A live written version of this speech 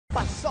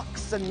Pasok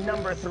sa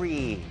number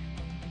 3,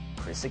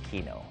 Kris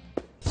Aquino.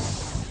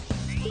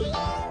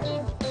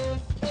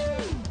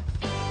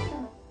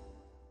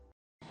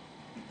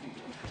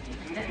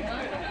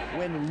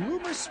 When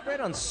rumors spread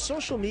on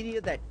social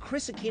media that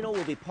Kris Aquino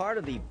will be part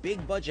of the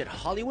big-budget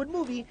Hollywood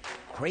movie,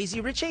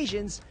 Crazy Rich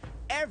Asians,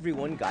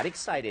 everyone got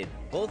excited,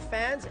 both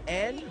fans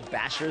and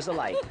bashers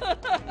alike.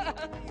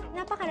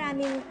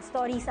 Napakaraming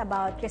stories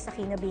about Kris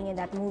Aquino being in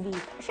that movie.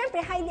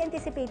 Siyempre, highly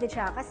anticipated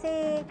siya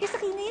kasi Kris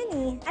Aquino yan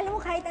eh. Alam mo,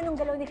 kahit anong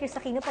galaw ni Kris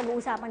Aquino,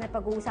 pag-uusapan at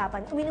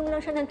pag-uusapan. Uminom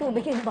lang siya ng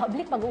tubig in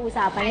public,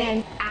 pag-uusapan yan.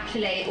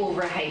 Actually, I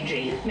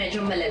overhydrate.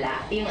 Medyo malala.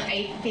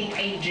 I think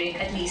I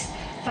drink at least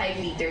 5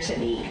 liters a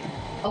day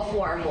of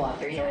warm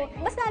water. So,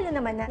 mas lalo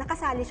naman na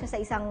nakasali siya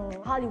sa isang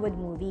Hollywood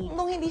movie.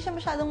 Nung hindi siya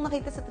masyadong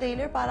nakita sa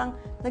trailer, parang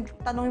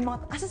nagtanong yung mga,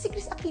 asa si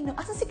Kris Aquino?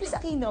 Asa si Kris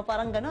Aquino?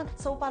 Parang ganon.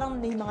 So, parang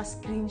may mga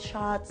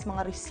screenshots,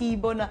 mga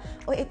resibo na,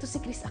 oh, ito si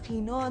Kris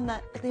Aquino,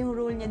 na ito yung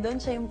role niya doon,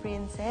 siya yung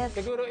princess.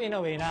 Siguro in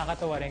a way,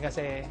 nakakatawa rin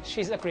kasi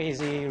she's a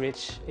crazy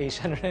rich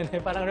Asian rin.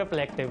 Parang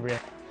reflective rin.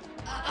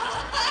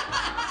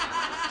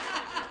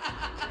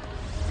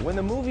 When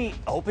the movie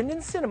opened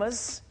in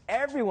cinemas,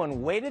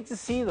 everyone waited to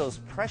see those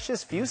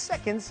precious few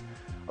seconds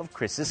of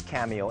Kris's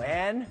cameo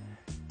and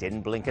didn't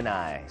blink an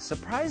eye.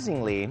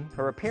 Surprisingly,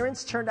 her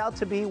appearance turned out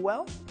to be,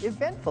 well,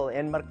 eventful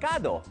and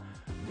marcado.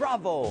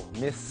 Bravo,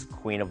 Miss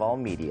Queen of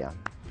all media.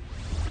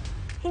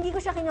 Hindi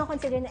ko siya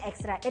kino-consider na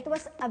extra. It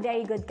was a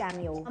very good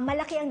cameo.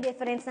 Malaki ang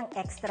difference ng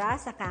extra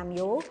sa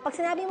cameo. Pag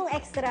sinabi mong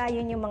extra,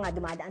 yun yung mga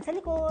dumadaan sa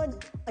likod,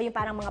 o yung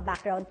parang mga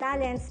background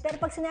talents. Pero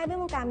pag sinabi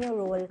mong cameo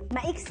role,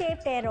 maiksi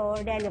pero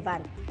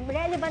relevant.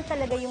 Relevant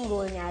talaga yung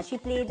role niya. She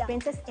played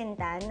Princess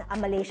Intan, a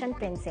Malaysian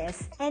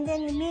princess. And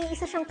then may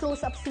isa siyang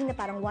close-up scene na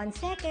parang 1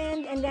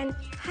 second. And then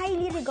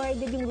highly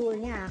regarded yung role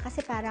niya.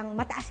 Kasi parang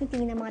mataas yung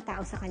tingin ng mga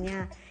tao sa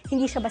kanya.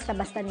 Hindi siya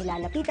basta-basta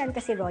nilalapitan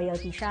kasi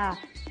royalty siya.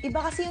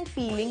 Iba kasi yung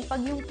feeling pag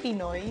yung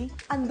Pinoy,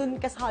 andun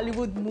ka sa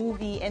Hollywood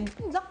movie and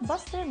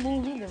blockbuster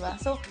movie, di ba?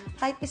 So,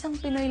 kahit isang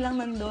Pinoy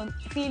lang nandun,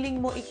 feeling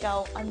mo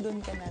ikaw,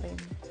 andun ka na rin.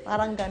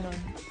 Parang ganon.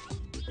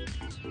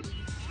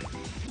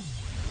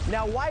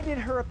 Now, why did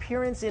her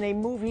appearance in a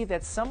movie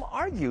that some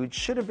argued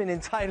should have been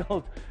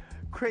entitled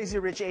Crazy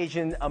Rich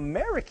Asian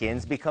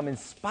Americans become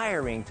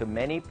inspiring to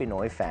many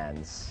Pinoy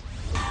fans?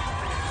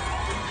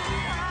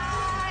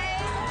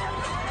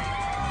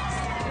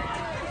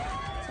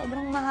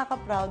 Sobrang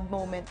nakaka-proud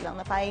moment lang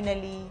na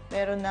finally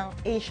meron ng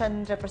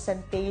Asian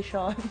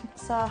representation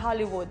sa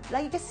Hollywood.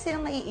 Lagi kasi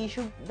silang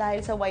nai-issue dahil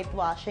sa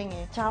whitewashing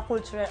eh. Tsaka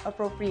cultural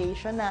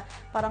appropriation na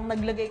parang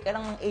naglagay ka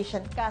lang ng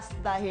Asian cast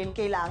dahil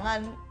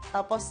kailangan.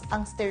 Tapos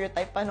ang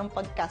stereotype pa ng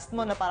pag-cast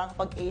mo na parang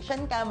pag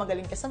Asian ka,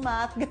 magaling ka sa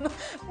math, gano'n.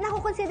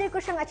 Nakukonsider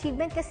ko siyang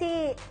achievement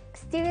kasi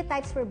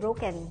stereotypes were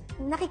broken.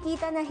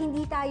 Nakikita na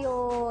hindi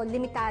tayo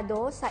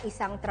limitado sa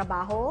isang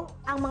trabaho.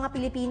 Ang mga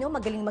Pilipino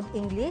magaling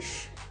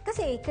mag-English.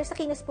 Kasi Kris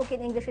Aquino spoke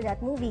in English in that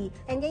movie.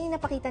 And yan yung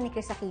napakita ni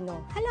Kris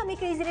Aquino. Hala, may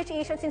Crazy Rich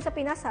Asians din sa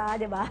Pinas ha,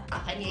 di ba?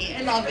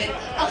 I love it.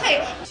 Okay.